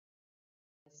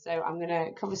So I'm going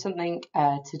to cover something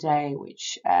today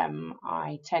which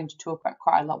I tend to talk about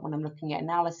quite a lot when I'm looking at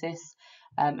analysis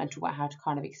and talk about how to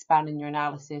kind of expand in your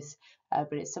analysis,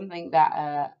 but it's something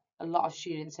that a lot of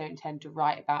students don't tend to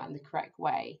write about in the correct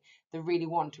way. They really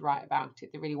want to write about it,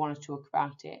 they really want to talk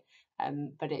about it,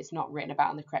 but it's not written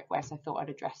about in the correct way, so I thought I'd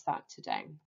address that today.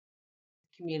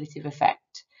 Cumulative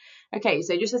effect. Okay,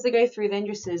 so just as I go through then,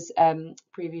 just as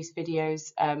previous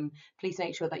videos, please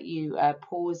make sure that you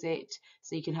pause it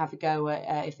so you can have a go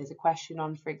at if there's a question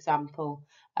on, for example.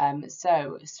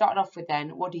 So starting off with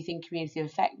then, what do you think cumulative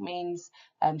effect means?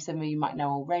 Some of you might know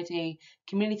already.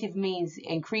 Cumulative means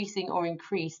increasing or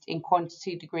increased in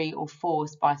quantity, degree, or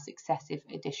force by successive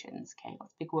additions. Okay,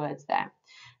 lots of big words there.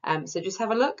 So just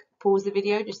have a look, pause the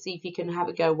video, just see if you can have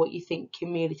a go what you think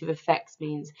cumulative effects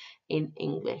means in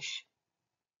English.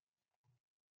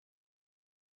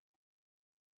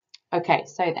 Okay,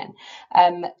 so then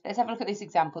let's have a look at this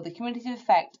example. The cumulative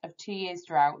effect of 2 years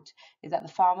drought is that the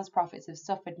farmers' profits have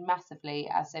suffered massively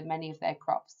as so many of their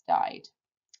crops died.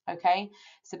 Okay,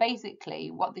 so basically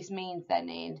what this means then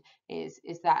is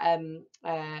that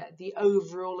the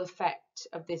overall effect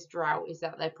of this drought is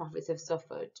that their profits have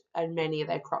suffered and many of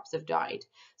their crops have died.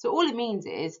 So all it means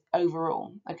is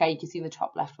overall. Okay, you can see in the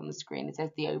top left on the screen it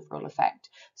says the overall effect.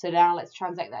 So now let's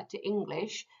translate that to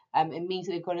English. It means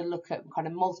that we've got to look at kind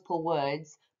of multiple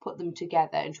words, put them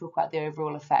together and talk about the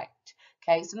overall effect.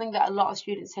 Okay, something that a lot of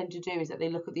students tend to do is that they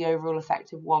look at the overall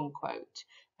effect of one quote.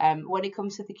 When it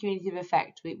comes to the cumulative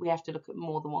effect, we have to look at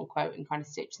more than one quote and kind of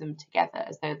stitch them together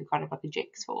as though they're kind of like a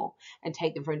jigsaw and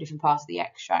take them from different parts of the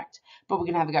extract. But we're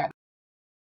going to have a go at that.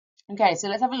 Okay, so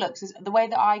let's have a look. So the way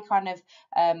that I kind of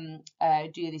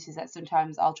do this is that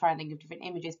sometimes I'll try and think of different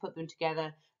images, put them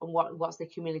together, and what's the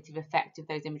cumulative effect of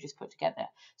those images put together.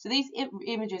 So these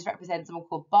images represent someone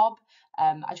called Bob.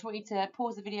 I just want you to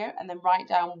pause the video and then write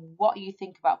down what you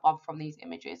think about Bob from these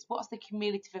images. What's the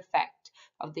cumulative effect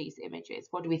of these images?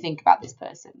 What do we think about this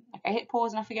person? Okay, hit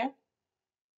pause and off we go.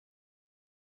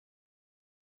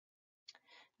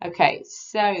 Okay,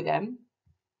 so then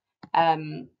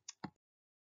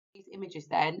these images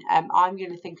then, I'm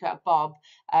going to think about Bob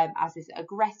as this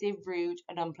aggressive, rude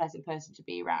and unpleasant person to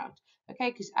be around. Okay,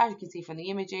 because as you can see from the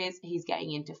images, he's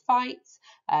getting into fights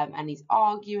and he's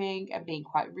arguing and being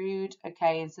quite rude.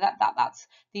 Okay, and so that's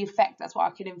the effect. That's what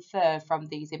I can infer from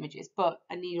these images, but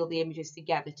I need all the images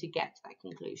together to get to that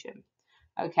conclusion.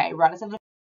 Okay, right, let's have a look.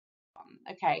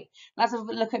 Okay, let's have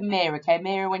a look at Mira. Okay,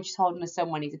 Mira when she's holding her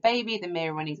son when he's a baby, then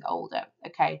Mira when he's older.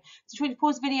 Okay, so just want to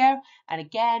pause the video and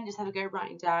again just have a go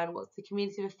writing down what's the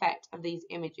cumulative effect of these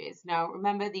images. Now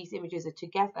remember these images are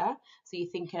together, so you're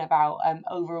thinking about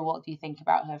overall what do you think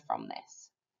about her from this?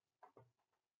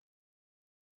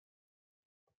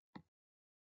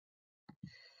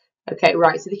 Okay,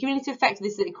 right, so the cumulative effect of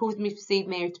this is that it caused me to perceive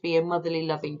Mira to be a motherly,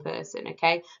 loving person,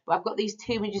 okay? But I've got these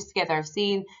two images together. I've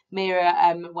seen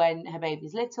Mira when her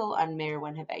baby's little and Mira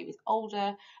when her baby's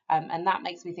older, and that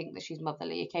makes me think that she's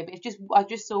motherly, okay? But if I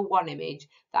just saw one image,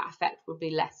 that effect would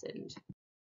be lessened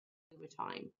over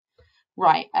time.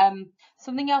 Right,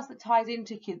 something else that ties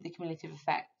into the cumulative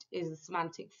effect is the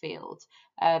semantic field.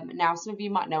 Now, some of you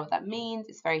might know what that means.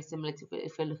 It's very similar to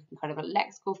if we're looking kind of at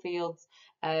lexical fields.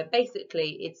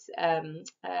 Basically, it's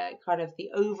kind of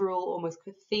the overall almost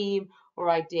theme or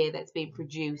idea that's being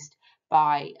produced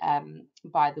by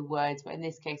the words, but in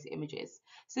this case, images.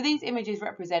 So these images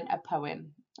represent a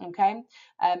poem. Okay,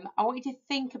 I want you to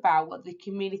think about what the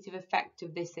cumulative effect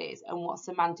of this is and what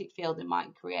semantic field it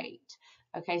might create.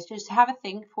 Okay, so just have a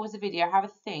think, pause the video, have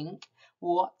a think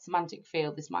what semantic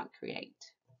field this might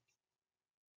create.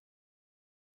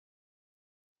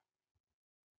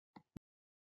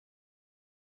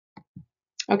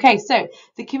 Okay, so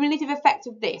the cumulative effect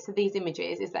of these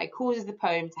images, is that it causes the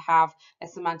poem to have a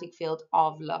semantic field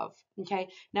of love. Okay,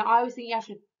 now I always think you have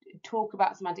to talk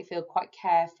about semantic field quite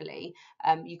carefully.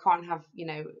 You can't have, you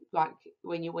know, like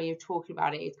when you're talking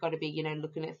about it, it's got to be, you know,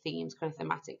 looking at themes kind of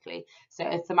thematically. So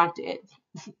a semantic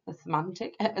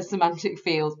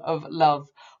field of love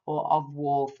or of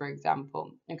war, for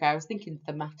example. Okay, I was thinking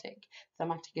thematic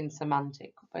and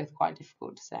semantic, both quite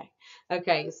difficult to say.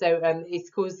 Okay, so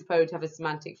it's caused the poem to have a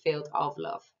semantic field of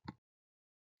love.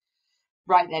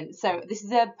 Right then, so this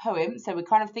is a poem, so we're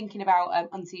kind of thinking about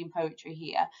unseen poetry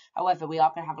here. However, we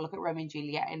are going to have a look at Romeo and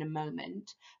Juliet in a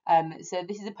moment. So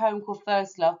this is a poem called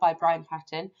First Love by Brian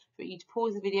Patton. For you to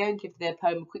pause the video and give the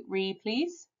poem a quick read,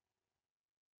 please.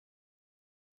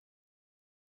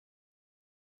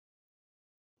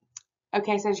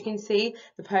 Okay, so as you can see,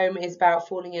 the poem is about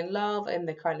falling in love and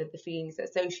the kind of the feelings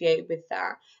associated with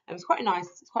that. It's quite a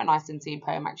nice, sincere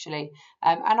poem actually.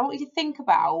 And I want you to think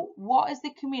about what is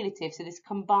the cumulative, so this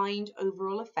combined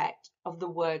overall effect of the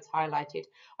words highlighted.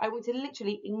 I want you to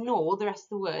literally ignore the rest of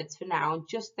the words for now and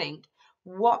just think,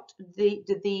 what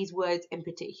do these words in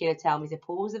particular tell me? So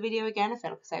pause the video again, I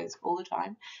feel like I say this all the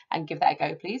time, and give that a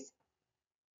go, please.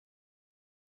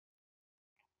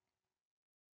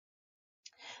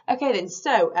 Okay then,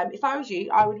 so if I was you,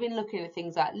 I would have been looking at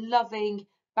things like loving,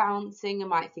 bouncing. I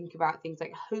might think about things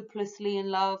like hopelessly in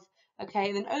love. Okay,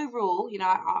 and then overall, you know,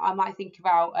 I might think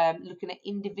about looking at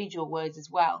individual words as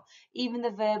well. Even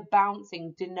the verb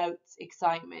bouncing denotes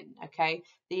excitement. Okay,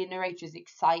 the narrator is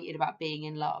excited about being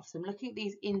in love. So I'm looking at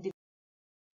these individual.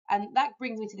 And that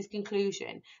brings me to this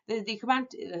conclusion. The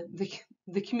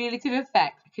cumulative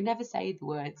effect, I can never say the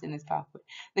words in this pathway.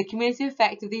 The cumulative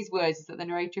effect of these words is that the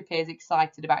narrator appears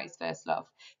excited about his first love.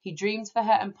 He dreams for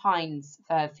her and pines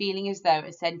for her, feeling as though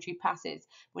a century passes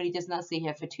when he does not see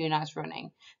her for 2 nights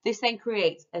running. This then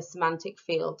creates a semantic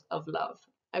field of love.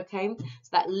 Okay, so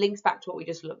that links back to what we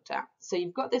just looked at. So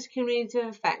you've got this cumulative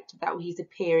effect that he's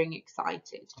appearing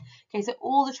excited. Okay, so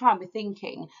all the time we're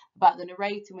thinking about the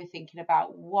narrator, and we're thinking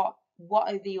about what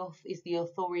is the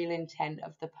authorial intent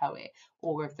of the poet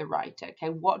or of the writer. Okay,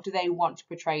 what do they want to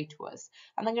portray to us?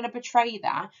 And they're going to portray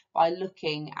that by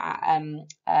looking at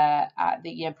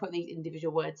the putting these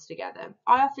individual words together.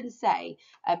 I often say,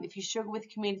 if you struggle with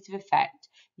cumulative effect,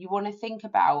 you want to think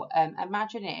about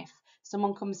imagine if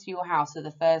someone comes to your house for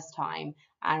the first time,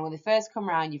 and when they first come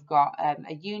around, you've got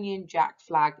a Union Jack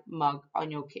flag mug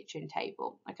on your kitchen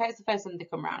table. Okay, it's the first time they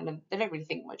come around, and they don't really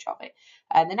think much of it.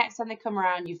 And the next time they come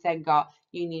around, you've then got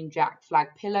Union Jack flag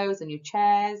pillows on your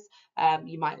chairs.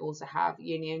 You might also have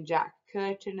Union Jack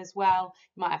curtain as well.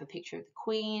 You might have a picture of the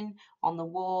Queen on the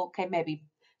wall. Okay, maybe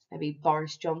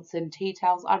Boris Johnson tea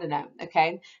towels. I don't know.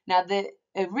 Okay, now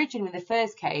originally when they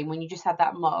first came, when you just had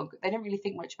that mug, they didn't really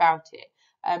think much about it.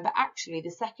 But actually, the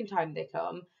second time they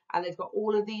come and they've got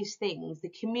all of these things, the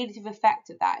cumulative effect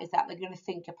of that is that they're going to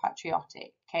think you're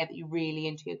patriotic, okay, that you're really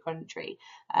into your country,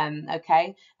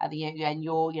 okay, and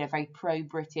you're very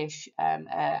pro-British, and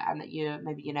that you're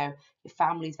maybe your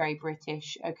family's very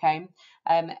British, okay,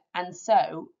 and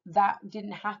so that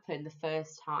didn't happen the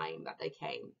first time that they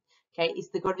came. Okay, it's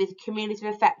got to be the cumulative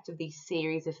effect of these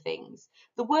series of things.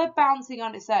 The word bouncing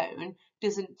on its own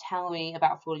doesn't tell me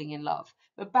about falling in love.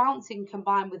 But bouncing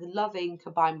combined with loving,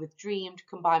 combined with dreamed,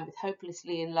 combined with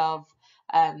hopelessly in love,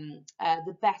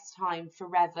 the best time,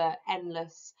 forever,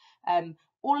 endless,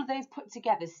 all of those put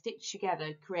together, stitched together,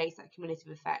 creates that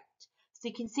cumulative effect. So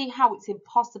you can see how it's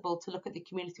impossible to look at the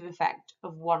cumulative effect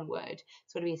of one word.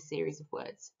 It's going to be a series of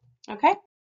words. Okay?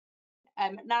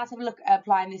 Now let's have a look at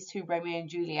applying this to Romeo and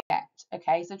Juliet.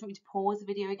 Okay, so I want you to pause the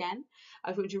video again.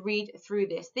 I want you to read through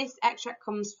this. This extract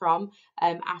comes from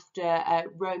after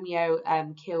Romeo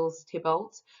kills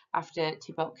Tybalt, after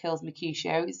Tybalt kills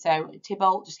Mercutio. So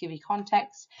Tybalt, just to give you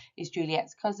context, is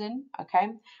Juliet's cousin. Okay,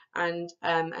 and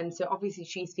so obviously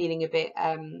she's feeling a bit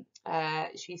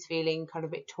she's feeling kind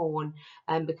of a bit torn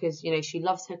because she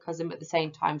loves her cousin, but at the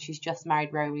same time she's just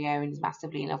married Romeo and is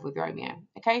massively in love with Romeo.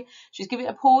 Okay, just give it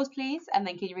a pause please, and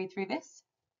then can you read through this?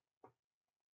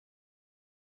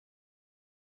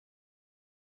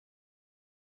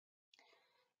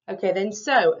 Okay then,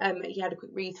 so you had a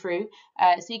quick read through,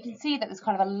 so you can see that there's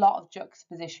kind of a lot of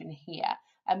juxtaposition here.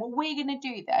 And what we're going to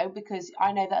do though, because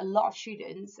I know that a lot of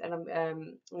students, and I'm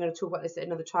going to talk about this at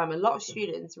another time, a lot of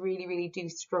students really do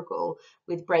struggle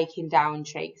with breaking down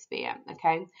Shakespeare,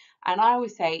 okay? And I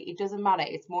always say it doesn't matter,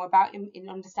 it's more about in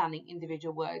understanding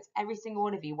individual words. Every single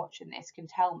one of you watching this can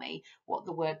tell me what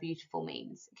the word beautiful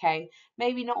means, okay?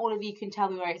 Maybe not all of you can tell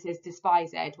me where it says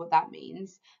despised, what that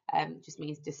means. Just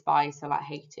means despised, so like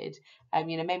hated.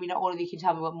 Maybe not all of you can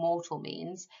tell me what mortal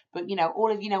means, but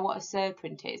all of you know what a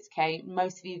serpent is, okay?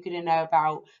 Most of you are going to know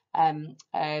about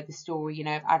the story,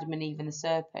 of Adam and Eve and the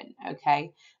serpent,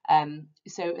 okay?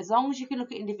 So as long as you can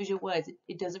look at individual words,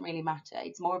 it doesn't really matter.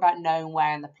 It's more about knowing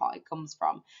where in the plot it comes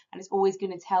from, and it's always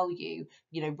going to tell you,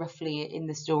 roughly in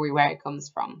the story where it comes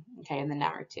from, okay, in the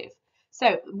narrative. So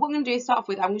what I'm going to do is start off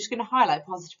with, I'm just going to highlight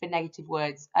positive and negative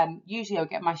words. Usually I'll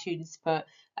get my students to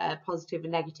put positive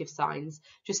and negative signs.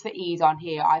 Just for ease on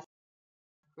here, I've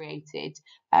created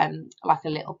like a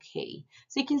little key.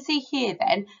 So you can see here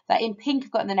then that in pink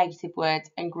I've got the negative words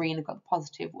and green I've got the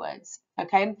positive words.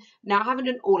 Okay, now I haven't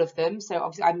done all of them, so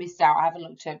obviously I missed out. I haven't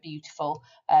looked at beautiful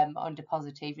under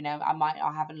positive.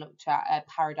 I haven't looked at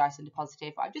paradise under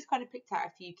positive. I've just kind of picked out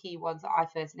a few key ones that I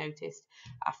first noticed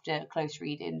after close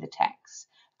reading the text.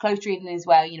 Close reading as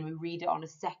well, you know, we read it on a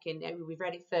second, we've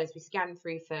read it first, we scan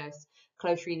through first,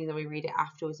 close reading, then we read it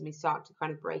afterwards, and we start to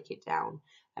kind of break it down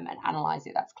and analyze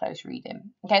it. That's close reading.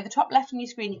 Okay, the top left on your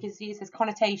screen, you can see it says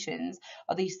connotations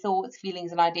are these thoughts,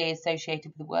 feelings, and ideas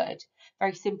associated with the word.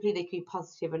 Very simply, they can be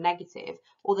positive or negative,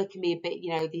 or they can be a bit,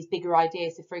 you know, these bigger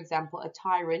ideas. So, for example, a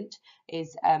tyrant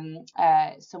is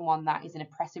someone that is an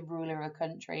oppressive ruler of a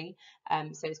country.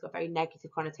 So it's got very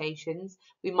negative connotations.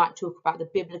 We might talk about the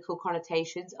biblical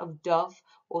connotations of dove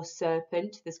or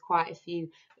serpent. There's quite a few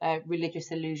religious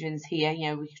allusions here. You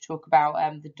know, we could talk about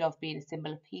the dove being a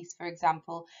symbol of peace, for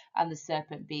example, and the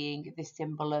serpent being this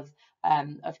symbol of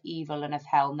evil and of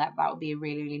hell. And that would be a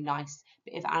really, really nice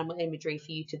bit of animal imagery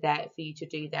for you to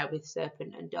do there with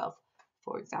serpent and dove,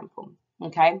 for example.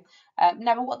 Okay,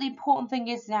 now what the important thing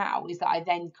is now is that I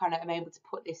then kind of am able to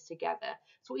put this together.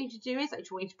 So what you need to do is I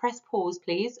just want you to press pause,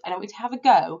 please, and I want you to have a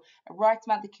go and write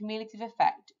about the cumulative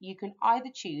effect. You can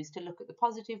either choose to look at the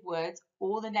positive words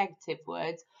or the negative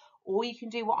words, or you can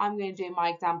do what I'm going to do in my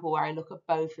example where I look at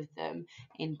both of them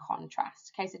in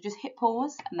contrast. Okay, so just hit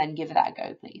pause and then give that a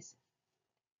go, please.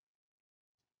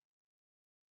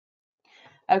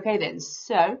 Okay then,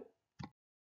 so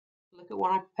look at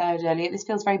what I prepared earlier. This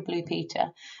feels very Blue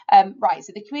Peter. Right,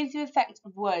 so the cumulative effect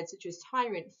of words such as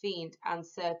tyrant, fiend, and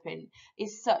serpent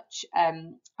is such,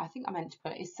 I think I meant to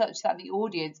put, is such that the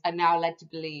audience are now led to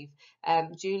believe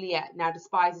Juliet now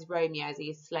despises Romeo as he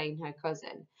has slain her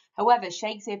cousin. However,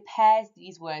 Shakespeare pairs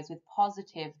these words with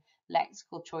positive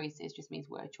lexical choices, just means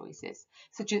word choices,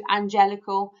 such as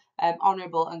angelical,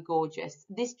 honourable, and gorgeous.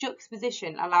 This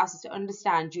juxtaposition allows us to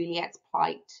understand Juliet's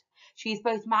plight. She is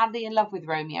both madly in love with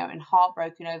Romeo and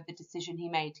heartbroken over the decision he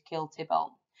made to kill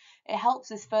Tybalt. It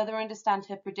helps us further understand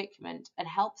her predicament and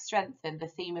helps strengthen the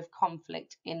theme of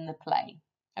conflict in the play.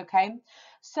 Okay,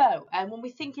 so when we're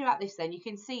thinking about this, then you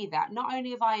can see that not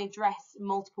only have I addressed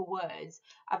multiple words,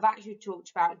 I've actually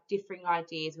talked about differing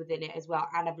ideas within it as well,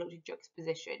 and I've looked at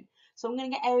juxtaposition. So I'm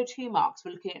going to get AO2 marks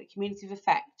for looking at the cumulative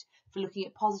effect, for looking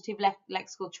at positive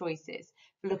lexical choices,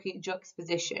 for looking at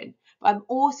juxtaposition. But I'm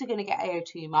also going to get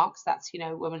AO2 marks. That's, you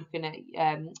know, when we're looking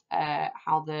at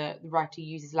how the writer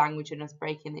uses language and us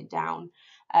breaking it down.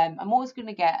 I'm always going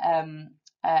to get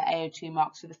AO2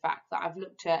 marks for the fact that I've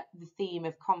looked at the theme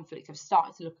of conflict. I've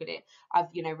started to look at it. I've,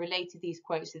 you know, related these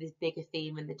quotes to this bigger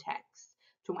theme in the text,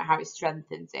 talking about how it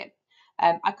strengthens it.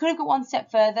 I could have got one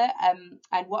step further,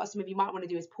 and what some of you might want to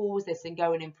do is pause this and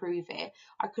go and improve it.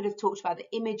 I could have talked about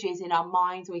the images in our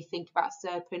minds when we think about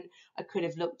serpent. I could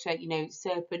have looked at, you know,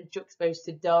 serpent juxtaposed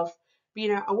to dove. But,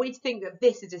 you know, I want you to think that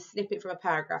this is a snippet from a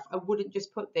paragraph. I wouldn't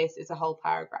just put this as a whole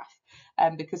paragraph,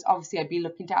 because obviously I'd be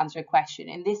looking to answer a question.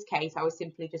 In this case, I was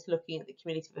simply just looking at the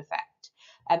cumulative effect.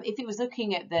 If it was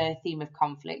looking at the theme of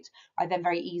conflict, I then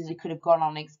very easily could have gone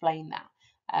on and explained that.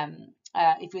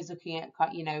 If we was looking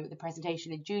at, you know, the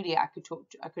presentation of Julia, I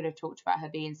could have talked about her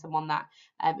being someone that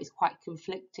is quite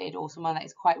conflicted, or someone that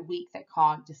is quite weak, that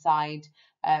can't decide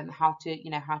how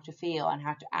to feel and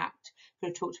how to act.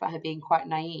 Could have talked about her being quite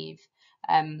naive.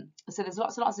 So there's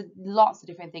lots of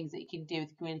different things that you can do with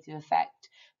the cumulative effect.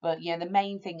 But, you know, the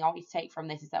main thing I want you to take from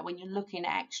this is that when you're looking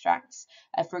at extracts,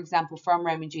 for example, from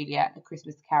Romeo and Juliet, A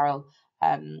Christmas Carol,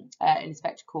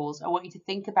 Inspector Calls, I want you to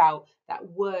think about that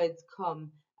words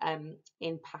come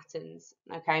in patterns,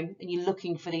 okay, and you're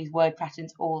looking for these word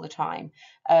patterns all the time.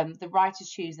 The writers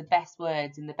choose the best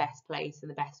words in the best place and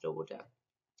the best order.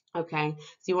 Okay,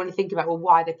 so you want to think about, well,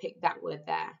 why they picked that word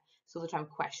there. So all the time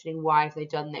questioning, why have they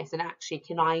done this? And actually,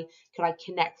 can I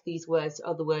connect these words to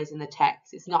other words in the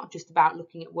text? It's not just about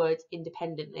looking at words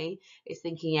independently. It's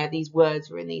thinking, yeah, these words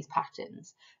are in these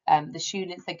patterns. The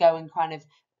students that go and kind of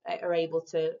are able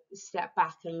to step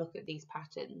back and look at these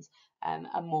patterns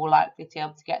are more likely to be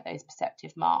able to get those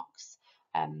perceptive marks.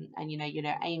 And you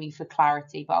know, aiming for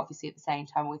clarity, but obviously at the same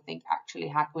time we think, actually,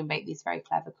 how can we make these very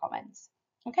clever comments?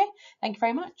 Okay, thank you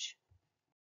very much.